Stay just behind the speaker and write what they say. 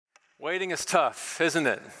Waiting is tough, isn't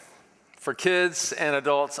it? For kids and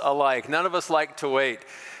adults alike. None of us like to wait.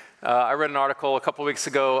 I read an article a couple weeks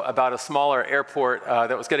ago about a smaller airport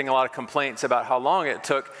that was getting a lot of complaints about how long it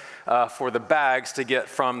took for the bags to get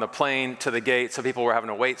from the plane to the gate. So people were having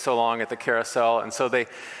to wait so long at the carousel. And so the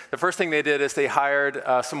first thing they did is they hired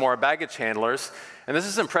some more baggage handlers. And this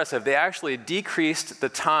is impressive. They actually decreased the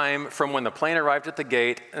time from when the plane arrived at the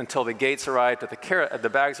gate until the bags arrived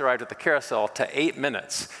at the carousel to 8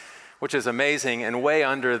 minutes, which is amazing and way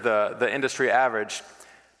under the industry average.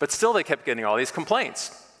 But still they kept getting all these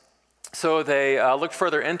complaints. So they looked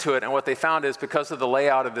further into it, and what they found is because of the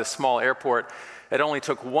layout of this small airport, it only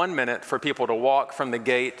took 1 minute for people to walk from the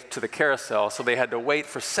gate to the carousel, so they had to wait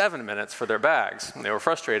for 7 minutes for their bags, and they were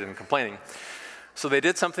frustrated and complaining. So they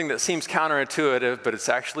did something that seems counterintuitive, but it's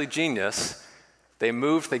actually genius. They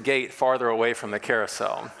moved the gate farther away from the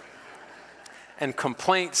carousel, and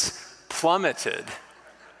complaints plummeted.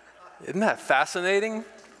 Isn't that fascinating?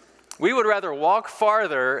 We would rather walk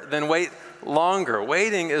farther than wait longer.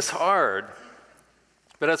 Waiting is hard.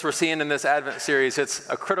 But as we're seeing in this Advent series, it's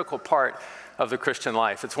a critical part of the Christian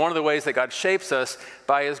life. It's one of the ways that God shapes us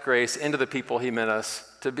by His grace into the people He meant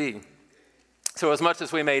us to be. So as much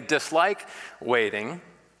as we may dislike waiting,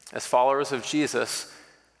 as followers of Jesus,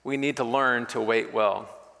 we need to learn to wait well.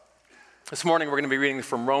 This morning we're going to be reading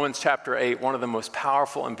from Romans chapter 8, one of the most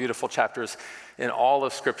powerful and beautiful chapters in all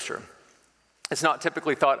of Scripture. It's not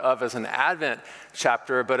typically thought of as an Advent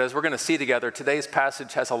chapter, but as we're going to see together, today's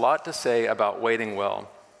passage has a lot to say about waiting well.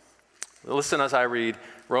 Listen as I read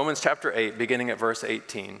Romans chapter 8, beginning at verse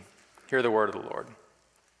 18. Hear the word of the Lord.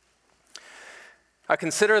 I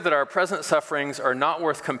consider that our present sufferings are not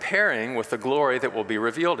worth comparing with the glory that will be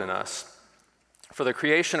revealed in us. For the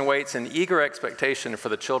creation waits in eager expectation for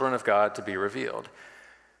the children of God to be revealed.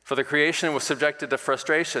 For the creation was subjected to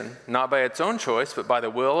frustration, not by its own choice, but by the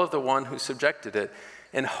will of the one who subjected it,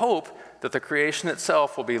 in hope that the creation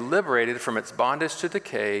itself will be liberated from its bondage to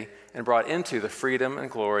decay and brought into the freedom and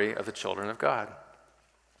glory of the children of God.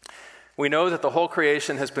 We know that the whole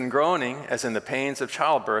creation has been groaning as in the pains of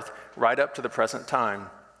childbirth right up to the present time.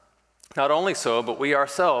 Not only so, but we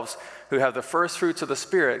ourselves, who have the first fruits of the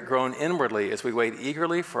Spirit, groan inwardly as we wait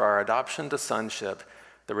eagerly for our adoption to sonship,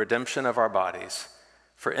 the redemption of our bodies.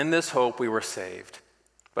 For in this hope we were saved.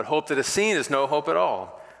 But hope that is seen is no hope at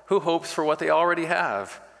all. Who hopes for what they already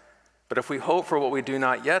have? But if we hope for what we do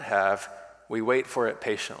not yet have, we wait for it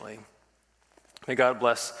patiently. May God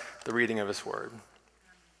bless the reading of His word.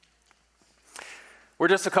 We're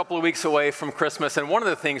just a couple of weeks away from Christmas, and one of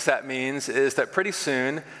the things that means is that pretty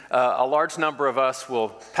soon a large number of us will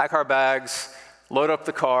pack our bags, load up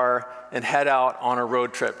the car, and head out on a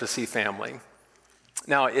road trip to see family.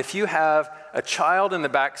 Now, if you have a child in the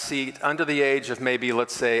back seat under the age of maybe,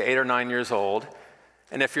 let's say, 8 or 9 years old,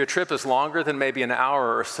 and if your trip is longer than maybe an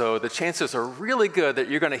hour or so, the chances are really good that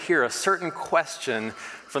you're going to hear a certain question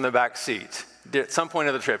from the back seat at some point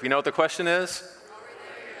of the trip. You know what the question is?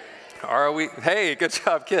 Hey, good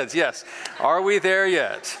job, kids. Yes. Are we there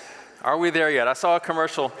yet? Are we there yet? I saw a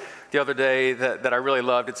commercial the other day that I really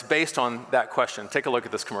loved. It's based on that question. Take a look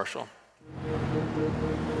at this commercial.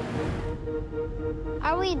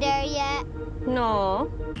 Are we there yet? No.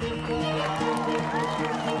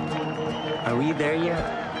 Are we there yet?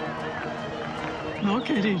 No,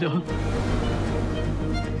 querido.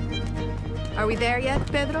 Are we there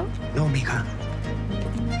yet, Pedro? No, mija.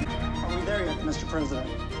 Are we there yet, Mr. President?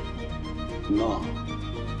 No.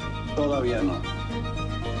 Todavía no.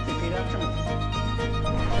 Repeat after me.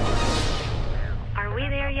 Are we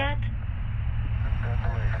there yet?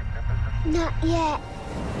 Not yet.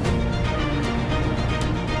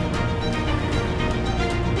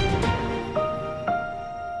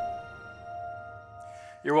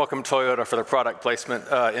 You're welcome, Toyota, for the product placement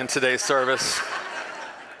in today's service.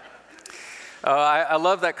 I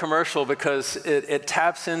love that commercial because it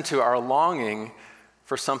taps into our longing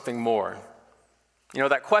for something more. You know,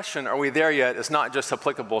 that question, are we there yet, is not just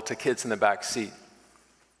applicable to kids in the back seat.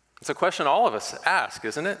 It's a question all of us ask,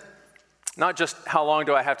 isn't it? Not just how long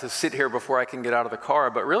do I have to sit here before I can get out of the car,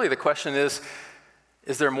 but really the question is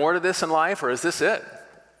there more to this in life, or is this it?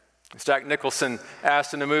 As Jack Nicholson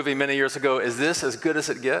asked in a movie many years ago, is this as good as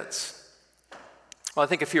it gets? Well, I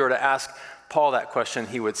think if you were to ask Paul that question,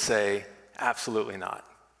 he would say, absolutely not.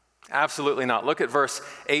 Absolutely not. Look at verse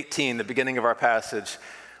 18, the beginning of our passage.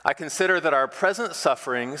 I consider that our present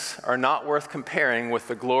sufferings are not worth comparing with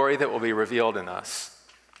the glory that will be revealed in us.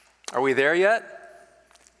 Are we there yet?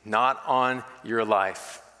 Not on your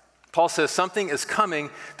life. Paul says something is coming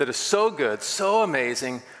that is so good, so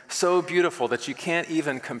amazing, so beautiful that you can't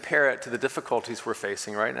even compare it to the difficulties we're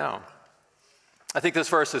facing right now. I think this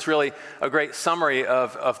verse is really a great summary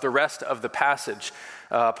of the rest of the passage.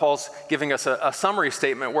 Paul's giving us a summary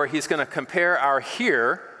statement where he's going to compare our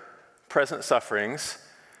here, present sufferings,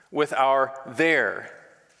 with our there,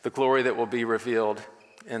 the glory that will be revealed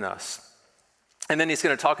in us. And then he's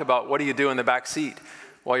going to talk about what do you do in the back seat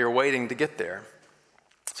while you're waiting to get there.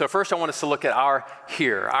 So first I want us to look at our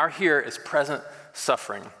here. Our here is present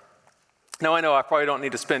suffering. Now, I know I probably don't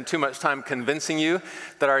need to spend too much time convincing you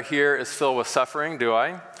that our here is filled with suffering, do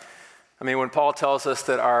I? I mean, when Paul tells us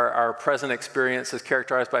that our present experience is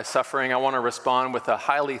characterized by suffering, I want to respond with a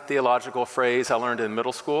highly theological phrase I learned in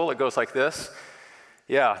middle school. It goes like this: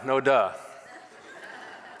 yeah, no duh.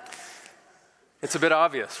 It's a bit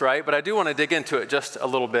obvious, right? But I do want to dig into it just a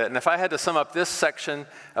little bit. And if I had to sum up this section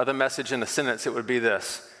of the message in a sentence, it would be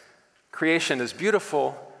this: creation is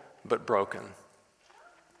beautiful, but broken.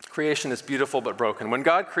 Creation is beautiful but broken. When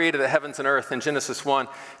God created the heavens and earth in Genesis 1,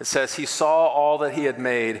 it says he saw all that he had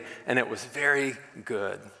made, and it was very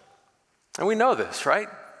good. And we know this, right?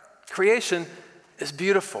 Creation is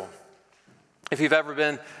beautiful. If you've ever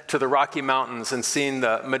been to the Rocky Mountains and seen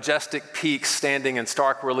the majestic peaks standing in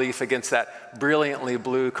stark relief against that brilliantly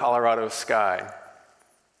blue Colorado sky,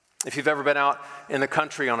 if you've ever been out in the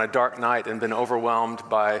country on a dark night and been overwhelmed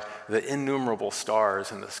by the innumerable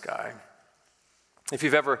stars in the sky, if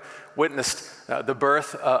you've ever witnessed the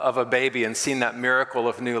birth of a baby and seen that miracle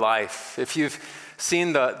of new life, if you've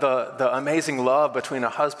seen the amazing love between a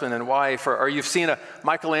husband and wife, or you've seen a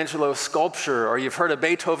Michelangelo sculpture, or you've heard a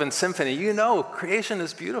Beethoven symphony, you know creation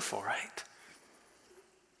is beautiful, right?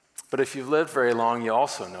 But if you've lived very long, you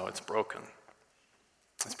also know it's broken.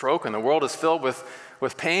 It's broken. The world is filled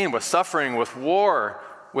with pain, with suffering, with war,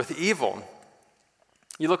 with evil.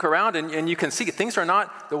 You look around and you can see things are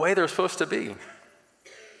not the way they're supposed to be.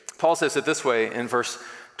 Paul says it this way in verse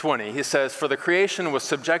 20. He says, "For the creation was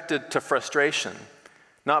subjected to frustration,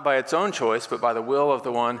 not by its own choice, but by the will of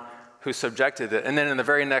the one who subjected it." And then in the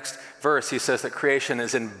very next verse, he says that creation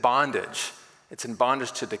is in bondage. It's in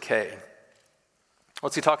bondage to decay.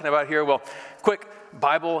 What's he talking about here? Well, quick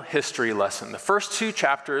Bible history lesson. The first two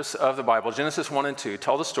chapters of the Bible, Genesis 1 and 2,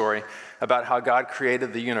 tell the story about how God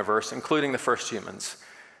created the universe, including the first humans.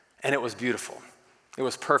 And it was beautiful. It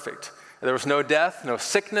was perfect. There was no death, no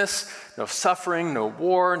sickness, no suffering, no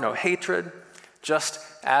war, no hatred, just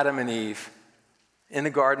Adam and Eve in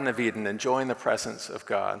the Garden of Eden enjoying the presence of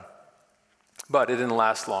God. But it didn't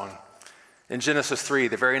last long. In Genesis 3,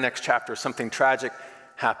 the very next chapter, something tragic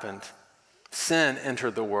happened. Sin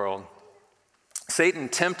entered the world. Satan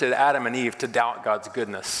tempted Adam and Eve to doubt God's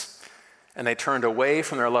goodness, and they turned away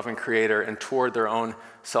from their loving Creator and toward their own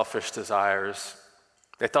selfish desires.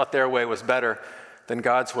 They thought their way was better than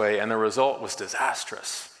God's way, and the result was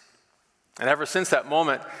disastrous. And ever since that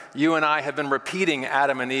moment, you and I have been repeating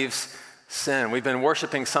Adam and Eve's sin. We've been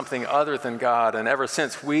worshiping something other than God, and ever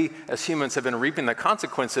since, we as humans have been reaping the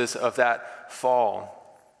consequences of that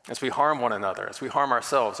fall as we harm one another, as we harm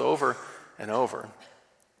ourselves over and over.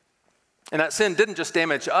 And that sin didn't just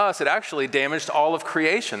damage us, it actually damaged all of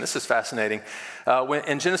creation. This is fascinating.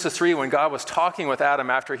 In Genesis 3, when God was talking with Adam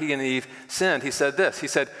after he and Eve sinned, he said this. He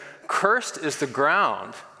said, "Cursed is the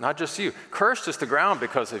ground," not just you, "cursed is the ground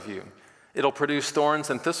because of you. It'll produce thorns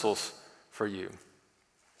and thistles for you."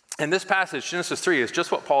 And this passage, Genesis 3, is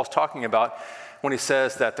just what Paul's talking about when he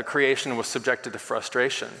says that the creation was subjected to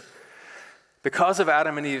frustration. Because of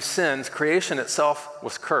Adam and Eve's sins, creation itself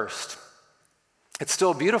was cursed. It's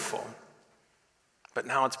still beautiful, but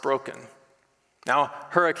now it's broken. Now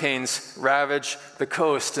hurricanes ravage the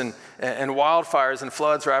coast, and wildfires and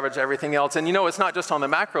floods ravage everything else. And you know, it's not just on the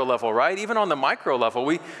macro level, right? Even on the micro level,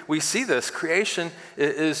 we see this. Creation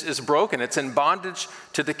is broken. It's in bondage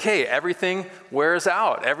to decay. Everything wears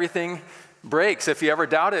out. Everything breaks. If you ever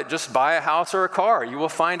doubt it, just buy a house or a car. You will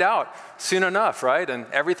find out soon enough, right?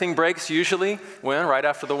 And everything breaks usually when? Right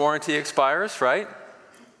after the warranty expires, right?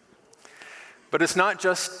 But it's not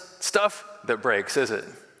just stuff that breaks, is it?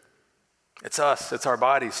 It's us, it's our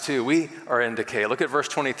bodies too. We are in decay. Look at verse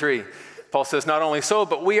 23. Paul says, "Not only so,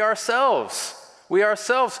 but we ourselves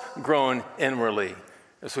groan inwardly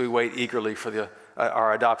as we wait eagerly for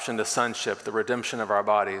our adoption to sonship, the redemption of our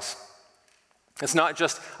bodies." It's not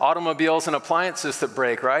just automobiles and appliances that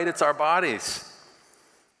break, right? It's our bodies.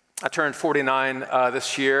 I turned 49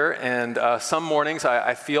 this year, and some mornings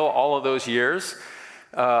I feel all of those years.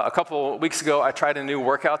 A couple weeks ago, I tried a new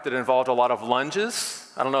workout that involved a lot of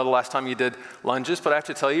lunges. I don't know the last time you did lunges, but I have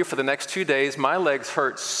to tell you, for the next 2 days, my legs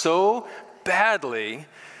hurt so badly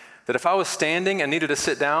that if I was standing and needed to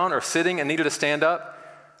sit down or sitting and needed to stand up,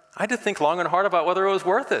 I had to think long and hard about whether it was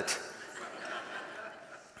worth it.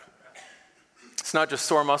 It's not just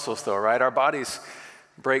sore muscles though, right? Our bodies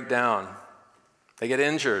break down. They get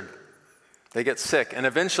injured. They get sick. And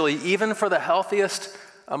eventually, even for the healthiest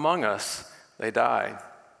among us, they die.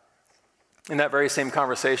 In that very same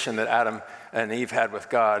conversation that Adam and Eve had with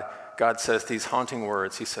God, God says these haunting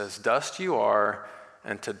words. He says, "Dust you are,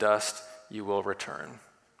 and to dust you will return."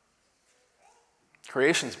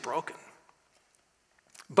 Creation's broken.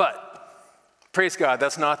 But, praise God,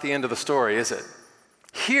 that's not the end of the story, is it?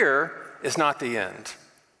 Here is not the end.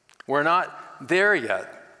 We're not there yet.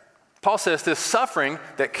 Paul says this suffering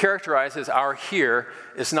that characterizes our here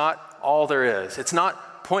is not all there is. It's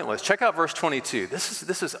not pointless. Check out verse 22. This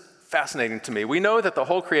is fascinating to me. We know that the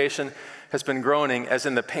whole creation has been groaning as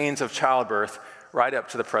in the pains of childbirth right up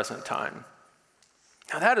to the present time.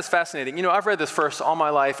 Now that is fascinating. You know, I've read this verse all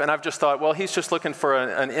my life, and I've just thought, well, he's just looking for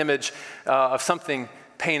an image of something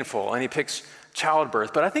painful, and he picks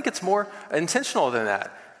childbirth. But I think it's more intentional than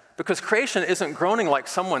that, because creation isn't groaning like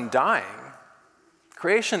someone dying.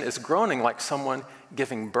 Creation is groaning like someone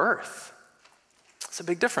giving birth. It's a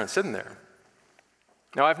big difference, isn't there?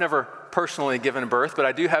 Now, I've never personally given birth, but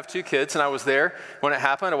I do have 2 kids, and I was there when it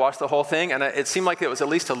happened. I watched the whole thing, and it seemed like it was at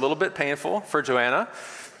least a little bit painful for Joanna.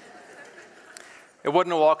 It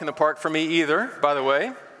wasn't a walk in the park for me either, by the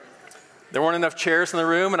way. There weren't enough chairs in the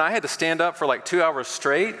room, and I had to stand up for like 2 hours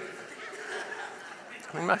straight.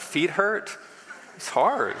 I mean, my feet hurt. It's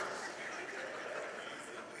hard.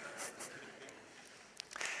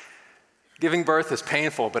 Giving birth is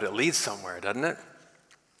painful, but it leads somewhere, doesn't it?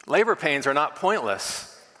 Labor pains are not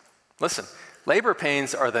pointless. Listen, labor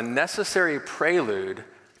pains are the necessary prelude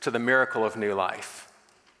to the miracle of new life.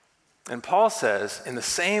 And Paul says, in the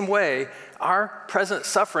same way, our present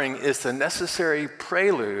suffering is the necessary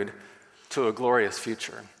prelude to a glorious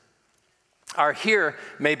future. Our here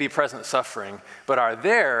may be present suffering, but our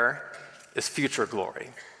there is future glory.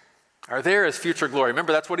 Our there is future glory.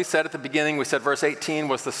 Remember, that's what he said at the beginning. We said verse 18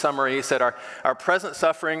 was the summary. He said our present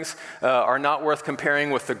sufferings are not worth comparing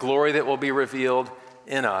with the glory that will be revealed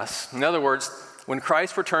in us. In other words, when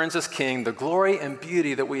Christ returns as king, the glory and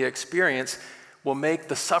beauty that we experience will make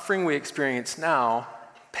the suffering we experience now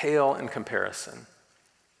pale in comparison.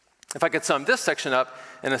 If I could sum this section up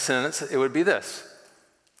in a sentence, it would be this: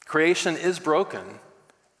 creation is broken,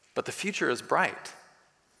 but the future is bright.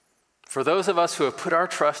 For those of us who have put our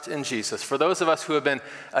trust in Jesus, for those of us who have been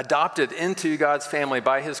adopted into God's family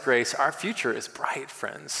by his grace, our future is bright,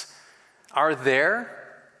 friends. Our there,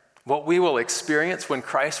 what we will experience when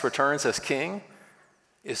Christ returns as king,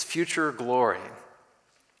 is future glory.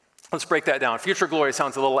 Let's break that down. Future glory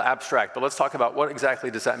sounds a little abstract, but let's talk about what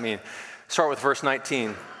exactly does that mean. Start with verse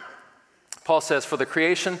 19. Paul says, "For the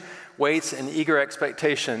creation waits in eager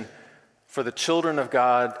expectation for the children of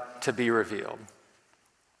God to be revealed."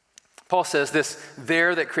 Paul says this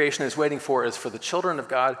there that creation is waiting for is for the children of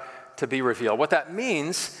God to be revealed. What that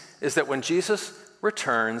means is that when Jesus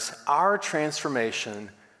returns, our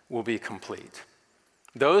transformation will be complete.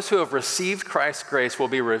 Those who have received Christ's grace will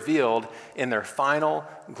be revealed in their final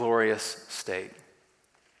glorious state.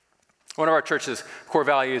 One of our church's core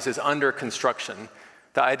values is under construction.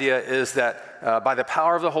 The idea is that by the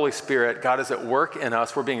power of the Holy Spirit, God is at work in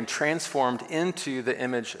us. We're being transformed into the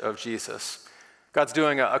image of Jesus. God's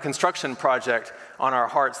doing a construction project on our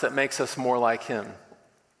hearts that makes us more like him.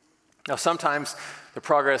 Now, sometimes the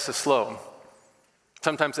progress is slow.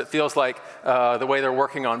 Sometimes it feels like the way they're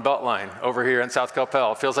working on Beltline over here in South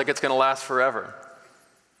Coppell. It feels like it's going to last forever.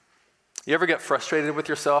 You ever get frustrated with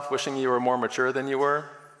yourself, wishing you were more mature than you were?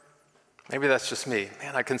 Maybe that's just me.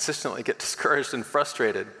 Man, I consistently get discouraged and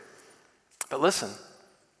frustrated. But listen,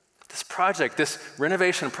 this project, this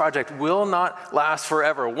renovation project, will not last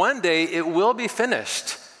forever. One day it will be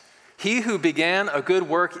finished. He who began a good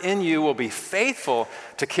work in you will be faithful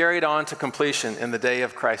to carry it on to completion in the day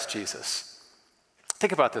of Christ Jesus.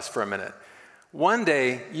 Think about this for a minute. One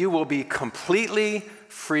day you will be completely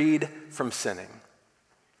freed from sinning.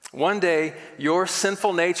 One day your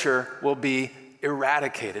sinful nature will be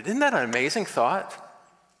eradicated. Isn't that an amazing thought?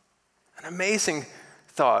 An amazing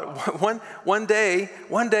thought. One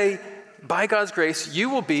day, by God's grace, you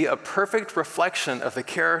will be a perfect reflection of the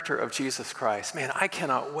character of Jesus Christ. Man, I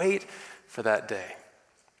cannot wait for that day.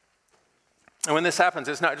 And when this happens,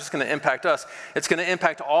 it's not just going to impact us, it's going to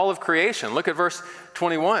impact all of creation. Look at verse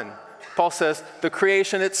 21. Paul says, the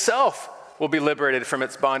creation itself will be liberated from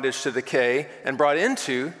its bondage to decay and brought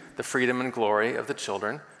into the freedom and glory of the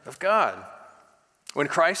children of God. When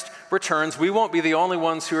Christ returns, we won't be the only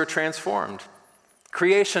ones who are transformed.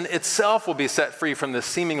 Creation itself will be set free from this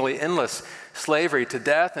seemingly endless slavery to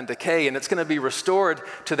death and decay, and it's going to be restored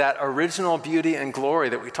to that original beauty and glory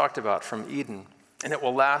that we talked about from Eden, and it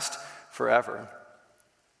will last forever.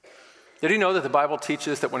 Did you know that the Bible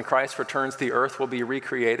teaches that when Christ returns, the earth will be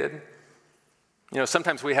recreated? You know,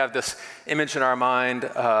 sometimes we have this image in our mind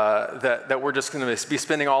that we're just going to be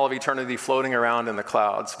spending all of eternity floating around in the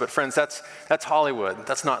clouds. But friends, that's Hollywood.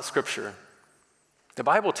 That's not Scripture. The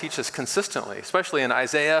Bible teaches consistently, especially in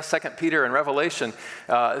Isaiah, 2 Peter, and Revelation,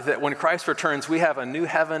 that when Christ returns, we have a new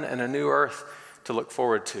heaven and a new earth to look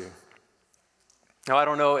forward to. Now, I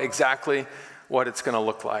don't know exactly what it's going to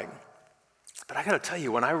look like, but I got to tell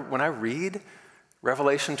you, when I read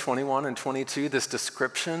Revelation 21 and 22, this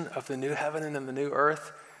description of the new heaven and the new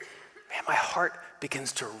earth, man, my heart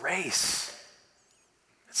begins to race.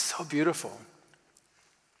 It's so beautiful.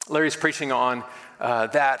 Larry's preaching on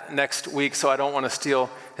that next week, so I don't want to steal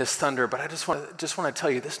his thunder, but I just want to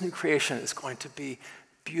tell you, this new creation is going to be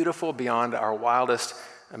beautiful beyond our wildest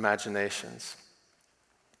imaginations.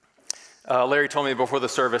 Larry told me before the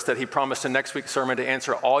service that he promised in next week's sermon to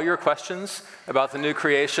answer all your questions about the new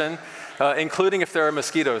creation, including if there are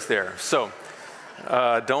mosquitoes there. So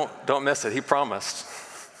don't miss it. He promised.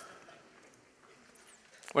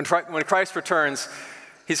 When Christ returns,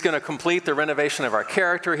 he's going to complete the renovation of our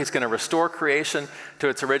character. He's going to restore creation to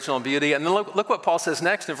its original beauty. And then look what Paul says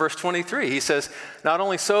next in verse 23. He says, not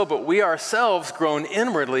only so, but we ourselves groan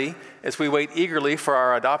inwardly as we wait eagerly for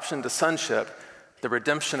our adoption to sonship, the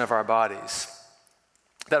redemption of our bodies.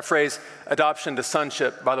 That phrase, adoption to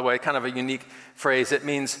sonship, by the way, kind of a unique phrase. It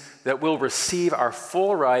means that we'll receive our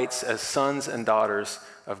full rights as sons and daughters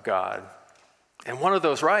of God. And one of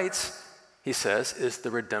those rights, he says, is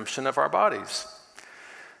the redemption of our bodies.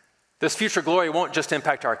 This future glory won't just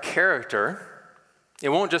impact our character. It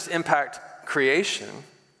won't just impact creation.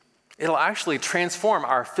 It'll actually transform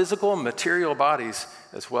our physical, material bodies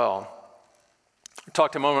as well. We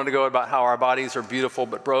talked a moment ago about how our bodies are beautiful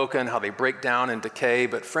but broken, how they break down and decay.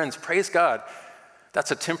 But friends, praise God,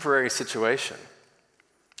 that's a temporary situation.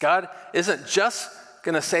 God isn't just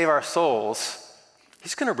going to save our souls.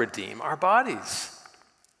 He's going to redeem our bodies.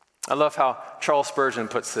 I love how Charles Spurgeon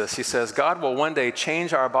puts this. He says, God will one day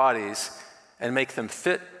change our bodies and make them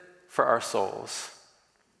fit for our souls.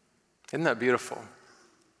 Isn't that beautiful?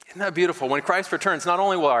 Isn't that beautiful? When Christ returns, not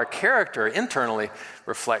only will our character internally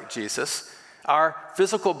reflect Jesus, our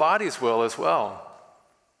physical bodies will as well.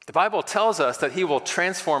 The Bible tells us that he will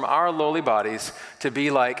transform our lowly bodies to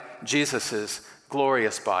be like Jesus's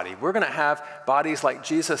glorious body. We're going to have bodies like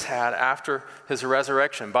Jesus had after his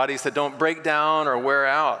resurrection, bodies that don't break down or wear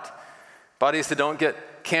out, bodies that don't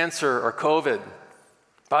get cancer or COVID,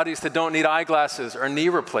 bodies that don't need eyeglasses or knee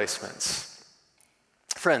replacements.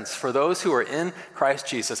 Friends, for those who are in Christ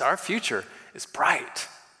Jesus, our future is bright.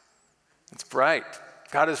 It's bright.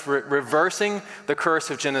 God is reversing the curse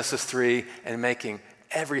of Genesis 3 and making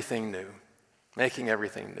everything new. Making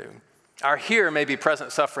everything new. Our here may be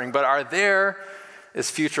present suffering, but our there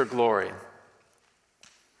is future glory.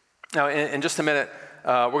 Now, in just a minute,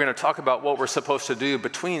 we're going to talk about what we're supposed to do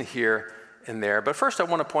between here and there. But first, I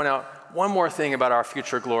want to point out one more thing about our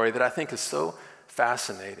future glory that I think is so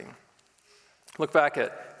fascinating. Look back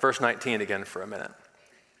at verse 19 again for a minute.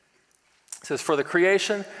 It says, for the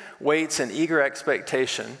creation waits in eager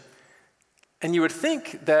expectation. And you would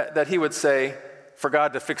think that he would say, for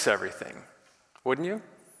God to fix everything, wouldn't you?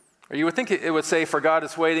 Or you would think it would say, for God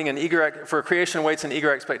is waiting and for creation waits in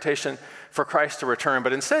eager expectation for Christ to return.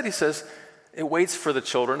 But instead he says, it waits for the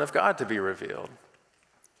children of God to be revealed.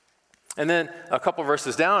 And then a couple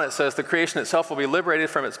verses down, it says, the creation itself will be liberated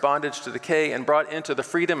from its bondage to decay and brought into the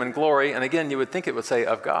freedom and glory. And again, you would think it would say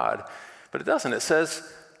of God, but it doesn't. It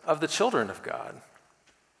says of the children of God.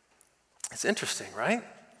 It's interesting, right?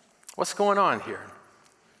 What's going on here?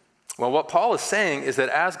 Well, what Paul is saying is that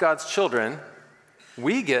as God's children,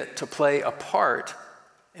 we get to play a part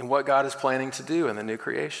in what God is planning to do in the new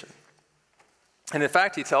creation. And in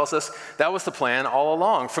fact, he tells us that was the plan all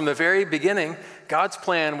along. From the very beginning, God's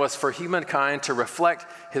plan was for humankind to reflect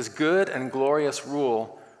his good and glorious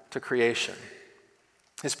rule to creation.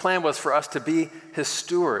 His plan was for us to be his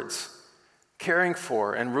stewards, caring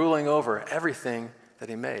for and ruling over everything that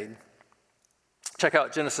he made. Check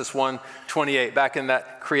out Genesis 1:28, back in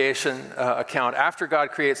that creation account. After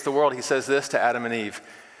God creates the world, he says this to Adam and Eve.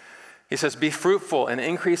 He says, be fruitful and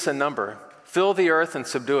increase in number, fill the earth and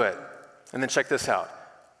subdue it. And then check this out.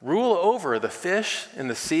 Rule over the fish in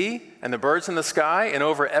the sea and the birds in the sky and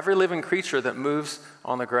over every living creature that moves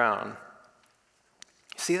on the ground.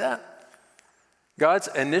 You see that? God's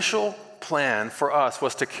initial plan for us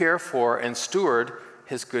was to care for and steward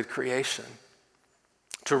his good creation,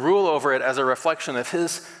 to rule over it as a reflection of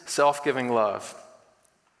his self-giving love.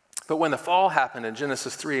 But when the fall happened in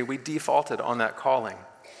Genesis 3, we defaulted on that calling,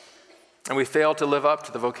 and we failed to live up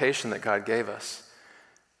to the vocation that God gave us.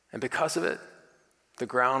 And because of it, the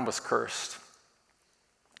ground was cursed.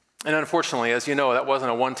 And unfortunately, as you know, that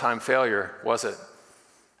wasn't a one-time failure, was it?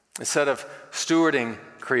 Instead of stewarding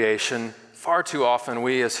creation, far too often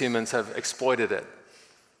we as humans have exploited it.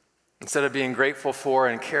 Instead of being grateful for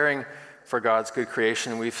and caring for God's good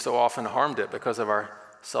creation, we've so often harmed it because of our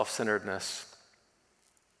self-centeredness.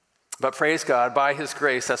 But praise God, by his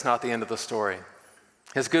grace, that's not the end of the story.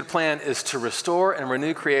 His good plan is to restore and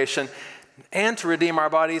renew creation and to redeem our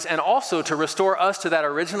bodies, and also to restore us to that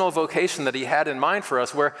original vocation that he had in mind for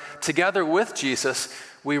us, where together with Jesus,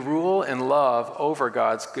 we rule and love over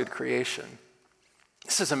God's good creation.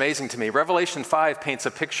 This is amazing to me. Revelation 5 paints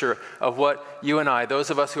a picture of what you and I, those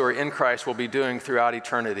of us who are in Christ, will be doing throughout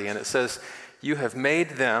eternity. And it says, you have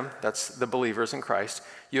made them, that's the believers in Christ,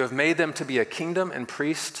 you have made them to be a kingdom and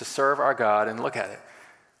priests to serve our God. And look at it.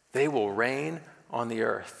 They will reign on the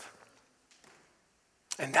earth.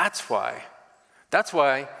 And that's why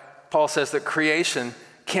Paul says that creation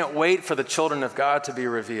can't wait for the children of God to be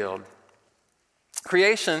revealed.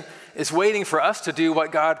 Creation is waiting for us to do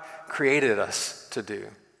what God created us to do.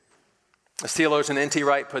 As theologian N.T.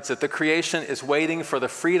 Wright puts it, the creation is waiting for the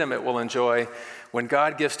freedom it will enjoy when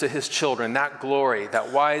God gives to his children that glory,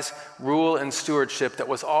 that wise rule and stewardship that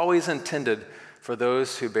was always intended for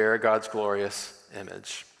those who bear God's glorious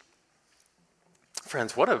image.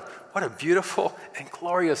 Friends, what a beautiful and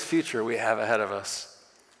glorious future we have ahead of us.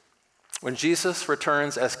 When Jesus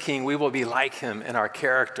returns as King, we will be like him in our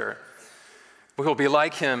character. We will be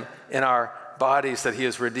like him in our bodies that he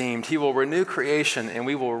has redeemed. He will renew creation, and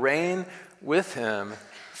we will reign with him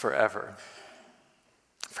forever.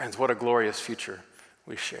 Friends, what a glorious future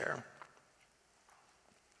we share.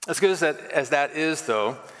 As good as that is,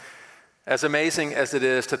 though, as amazing as it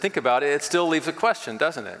is to think about it, it still leaves a question,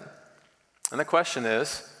 doesn't it? And the question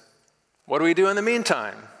is, what do we do in the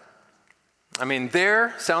meantime? I mean,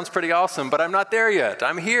 there sounds pretty awesome, but I'm not there yet.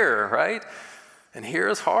 I'm here, right? And here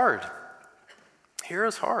is hard. Here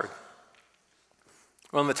is hard.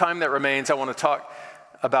 Well, in the time that remains, I want to talk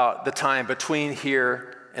about the time between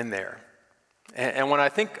here and there. And when I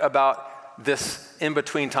think about this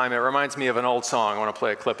in-between time, it reminds me of an old song. I want to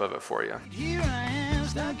play a clip of it for you. Here I am,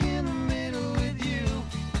 stuck in the middle with you.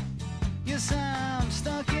 Yes, I'm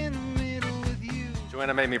stuck in the middle with you.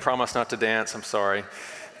 Joanna made me promise not to dance. I'm sorry.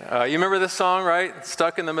 You remember this song, right?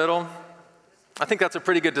 Stuck in the middle? I think that's a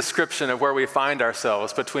pretty good description of where we find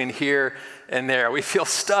ourselves between here and there. We feel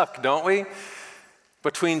stuck, don't we?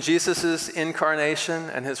 Between Jesus' incarnation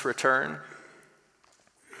and his return.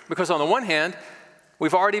 Because on the one hand,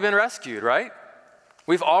 we've already been rescued, right?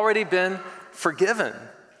 We've already been forgiven.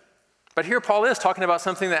 But here Paul is talking about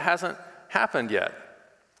something that hasn't happened yet.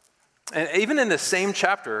 And even in the same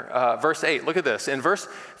chapter, verse 8, look at this. In verse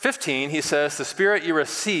 15, he says, the Spirit you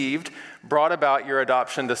received brought about your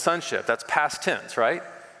adoption to sonship. That's past tense, right?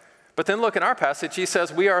 But then look in our passage, he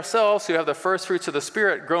says, we ourselves who have the first fruits of the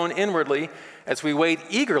Spirit groan inwardly as we wait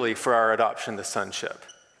eagerly for our adoption to sonship.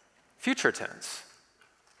 Future tense.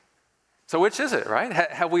 So which is it, right?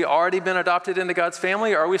 Have we already been adopted into God's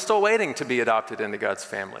family, or are we still waiting to be adopted into God's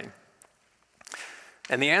family?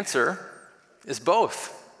 And the answer is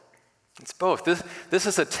both. It's both. This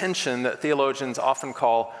is a tension that theologians often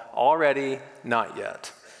call already, not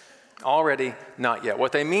yet. Already, not yet.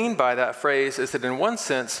 What they mean by that phrase is that in one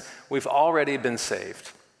sense, we've already been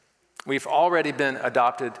saved. We've already been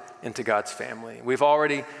adopted into God's family. We've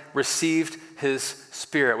already received his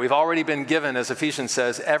Spirit. We've already been given, as Ephesians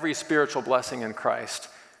says, every spiritual blessing in Christ.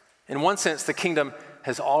 In one sense, the kingdom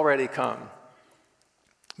has already come.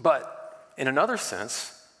 But in another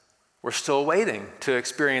sense, we're still waiting to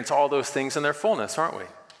experience all those things in their fullness, aren't we?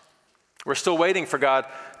 We're still waiting for God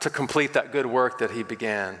to complete that good work that he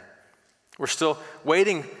began. We're still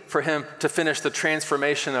waiting for him to finish the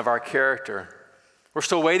transformation of our character. We're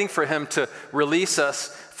still waiting for him to release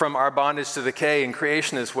us from our bondage to decay, and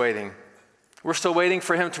creation is waiting. We're still waiting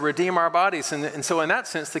for him to redeem our bodies. And so in that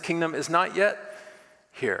sense, the kingdom is not yet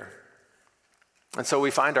here. And so we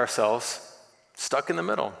find ourselves stuck in the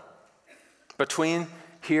middle, between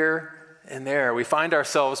here and there. We find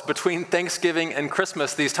ourselves between Thanksgiving and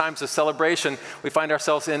Christmas, these times of celebration. We find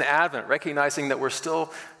ourselves in Advent, recognizing that we're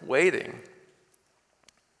still waiting.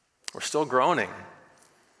 We're still groaning.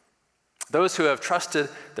 Those who have trusted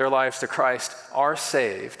their lives to Christ are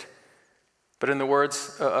saved. But in the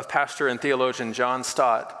words of pastor and theologian John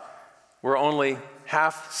Stott, we're only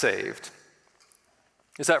half saved.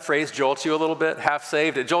 Does that phrase jolt you a little bit? Half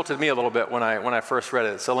saved? It jolted me a little bit when I first read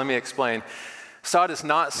it. So let me explain. Stott is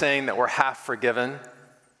not saying that we're half forgiven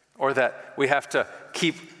or that we have to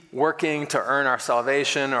keep working to earn our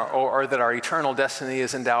salvation or that our eternal destiny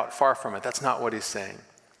is in doubt. Far from it. That's not what he's saying.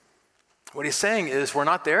 What he's saying is we're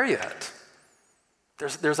not there yet.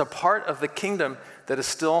 There's a part of the kingdom that is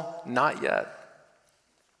still not yet.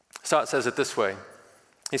 Stott says it this way.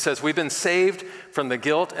 He says, we've been saved from the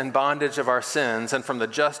guilt and bondage of our sins and from the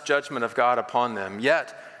just judgment of God upon them,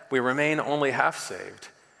 yet we remain only half saved.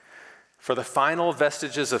 For the final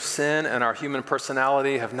vestiges of sin and our human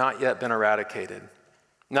personality have not yet been eradicated.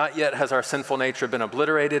 Not yet has our sinful nature been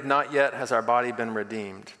obliterated. Not yet has our body been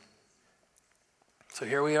redeemed. So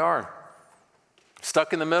here we are,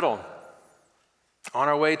 stuck in the middle, on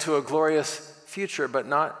our way to a glorious future, but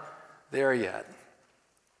not there yet.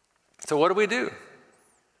 So what do we do?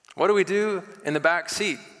 What do we do in the back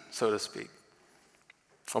seat, so to speak?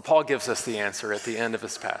 Well, Paul gives us the answer at the end of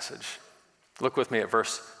his passage. Look with me at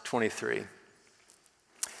verse 23.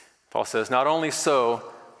 Paul says, not only so,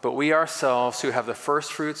 but we ourselves who have the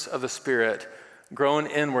first fruits of the Spirit groan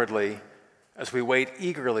inwardly as we wait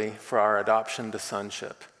eagerly for our adoption to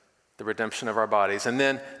sonship, the redemption of our bodies. And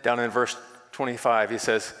then down in verse 25, he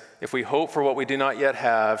says, if we hope for what we do not yet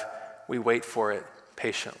have, we wait for it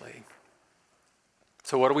patiently.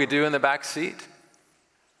 So what do we do in the back seat?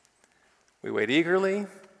 We wait eagerly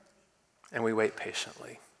and we wait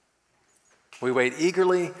patiently. We wait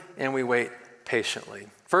eagerly and we wait patiently.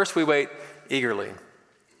 First, we wait eagerly.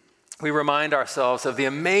 We remind ourselves of the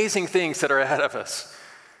amazing things that are ahead of us.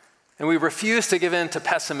 And we refuse to give in to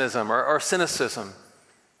pessimism or cynicism.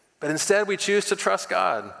 But instead, we choose to trust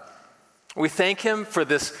God. We thank him for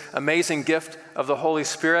this amazing gift of the Holy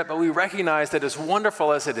Spirit, but we recognize that as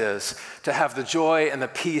wonderful as it is to have the joy and the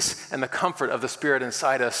peace and the comfort of the Spirit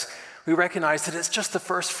inside us, we recognize that it's just the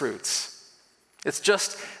first fruits. It's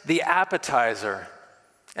just the appetizer.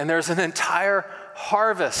 And there's an entire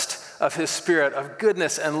harvest of his Spirit, of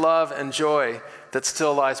goodness and love and joy that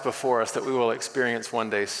still lies before us that we will experience one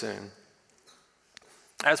day soon.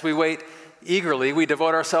 As we wait eagerly, we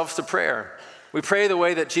devote ourselves to prayer. We pray the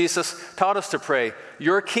way that Jesus taught us to pray.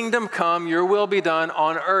 Your kingdom come, your will be done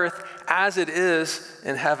on earth as it is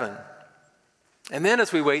in heaven. And then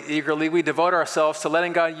as we wait eagerly, we devote ourselves to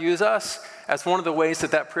letting God use us as one of the ways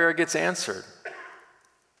that prayer gets answered.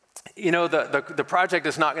 You know, the project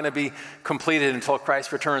is not going to be completed until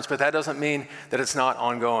Christ returns, but that doesn't mean that it's not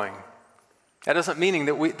ongoing. That doesn't mean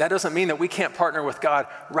that we can't partner with God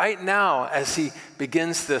right now as he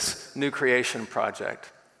begins this new creation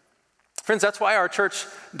project. Friends, that's why our church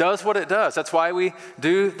does what it does. That's why we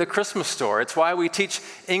do the Christmas store. It's why we teach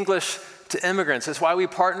English to immigrants. It's why we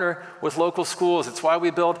partner with local schools. It's why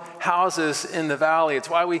we build houses in the valley. It's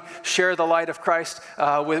why we share the light of Christ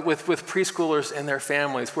with preschoolers and their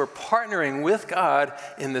families. We're partnering with God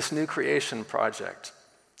in this new creation project.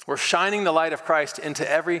 We're shining the light of Christ into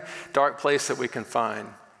every dark place that we can find.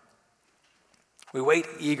 We wait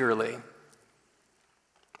eagerly,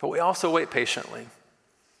 but we also wait patiently.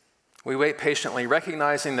 We wait patiently,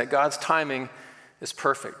 recognizing that God's timing is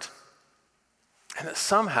perfect. And that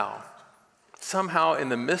somehow in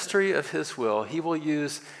the mystery of his will, he will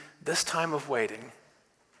use this time of waiting,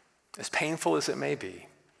 as painful as it may be,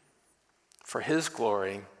 for his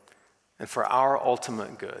glory and for our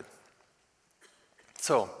ultimate good.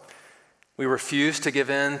 So, we refuse to give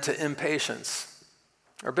in to impatience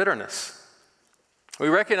or bitterness. We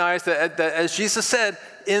recognize that as Jesus said,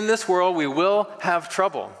 in this world we will have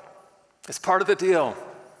trouble. It's part of the deal.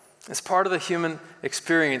 It's part of the human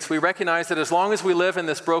experience. We recognize that as long as we live in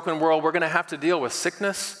this broken world, we're going to have to deal with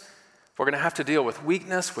sickness. We're going to have to deal with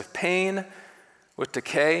weakness, with pain, with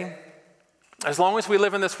decay. As long as we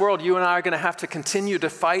live in this world, you and I are going to have to continue to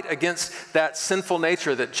fight against that sinful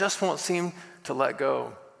nature that just won't seem to let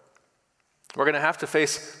go. We're going to have to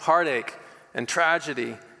face heartache and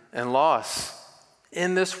tragedy and loss.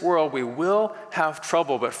 In this world, we will have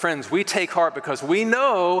trouble, but friends, we take heart because we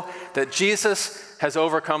know that Jesus has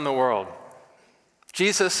overcome the world.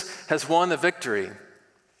 Jesus has won the victory.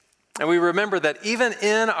 And we remember that even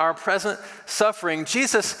in our present suffering,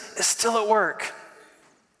 Jesus is still at work.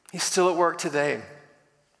 He's still at work today.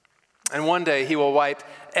 And one day he will wipe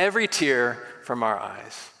every tear from our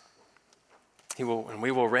eyes. And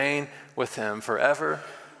we will reign with him forever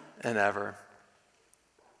and ever.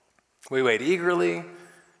 We wait eagerly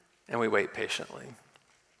and we wait patiently.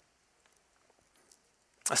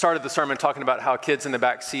 I started the sermon talking about how kids in the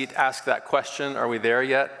back seat ask that question, are we there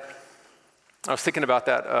yet? I was thinking about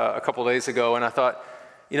that a couple days ago, and I thought,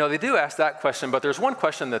 they do ask that question, but there's one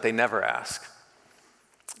question that they never ask.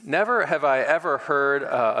 Never have I ever heard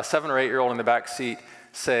a 7 or 8-year-old in the back seat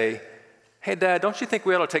say, hey, Dad, don't you think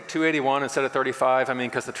we ought to take 281 instead of 35?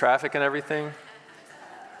 Because the traffic and everything.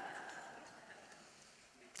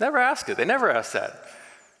 Never ask it. They never ask that.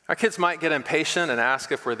 Our kids might get impatient and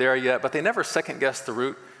ask if we're there yet, but they never second guess the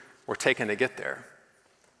route were taken to get there.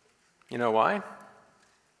 You know why?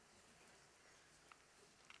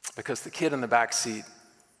 Because the kid in the back seat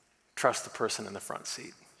trusts the person in the front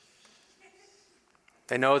seat.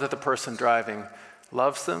 They know that the person driving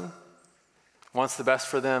loves them, wants the best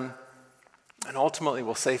for them, and ultimately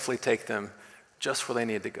will safely take them just where they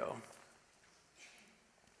need to go.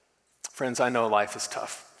 Friends, I know life is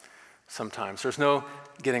tough sometimes. There's no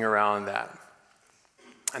getting around that.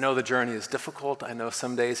 I know the journey is difficult. I know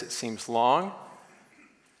some days it seems long.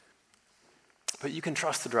 But you can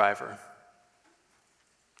trust the driver.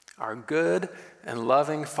 Our good and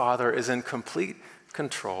loving Father is in complete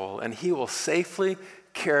control, and he will safely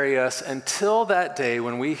carry us until that day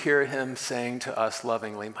when we hear him saying to us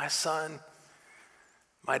lovingly, "My son,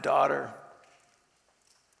 my daughter,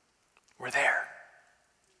 we're there."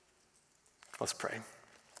 Let's pray.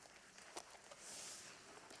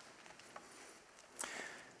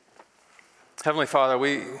 Heavenly Father,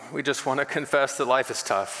 we just want to confess that life is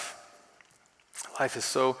tough. Life is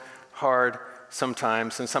so hard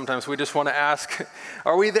sometimes, and sometimes we just want to ask,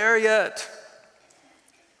 are we there yet?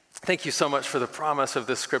 Thank you so much for the promise of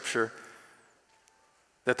this scripture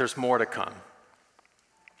that there's more to come.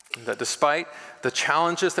 That despite the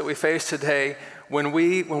challenges that we face today, when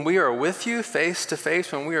we are with you face to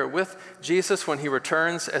face, when we are with Jesus, when he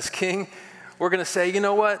returns as King, we're going to say, you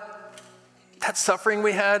know what? That suffering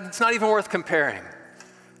we had, it's not even worth comparing.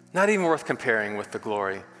 Not even worth comparing with the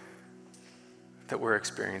glory that we're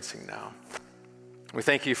experiencing now. We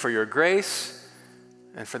thank you for your grace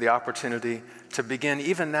and for the opportunity to begin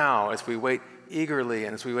even now as we wait eagerly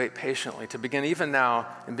and as we wait patiently, to begin even now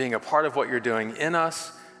in being a part of what you're doing in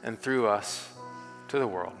us and through us to the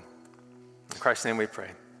world. In Christ's name we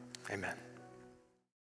pray. Amen.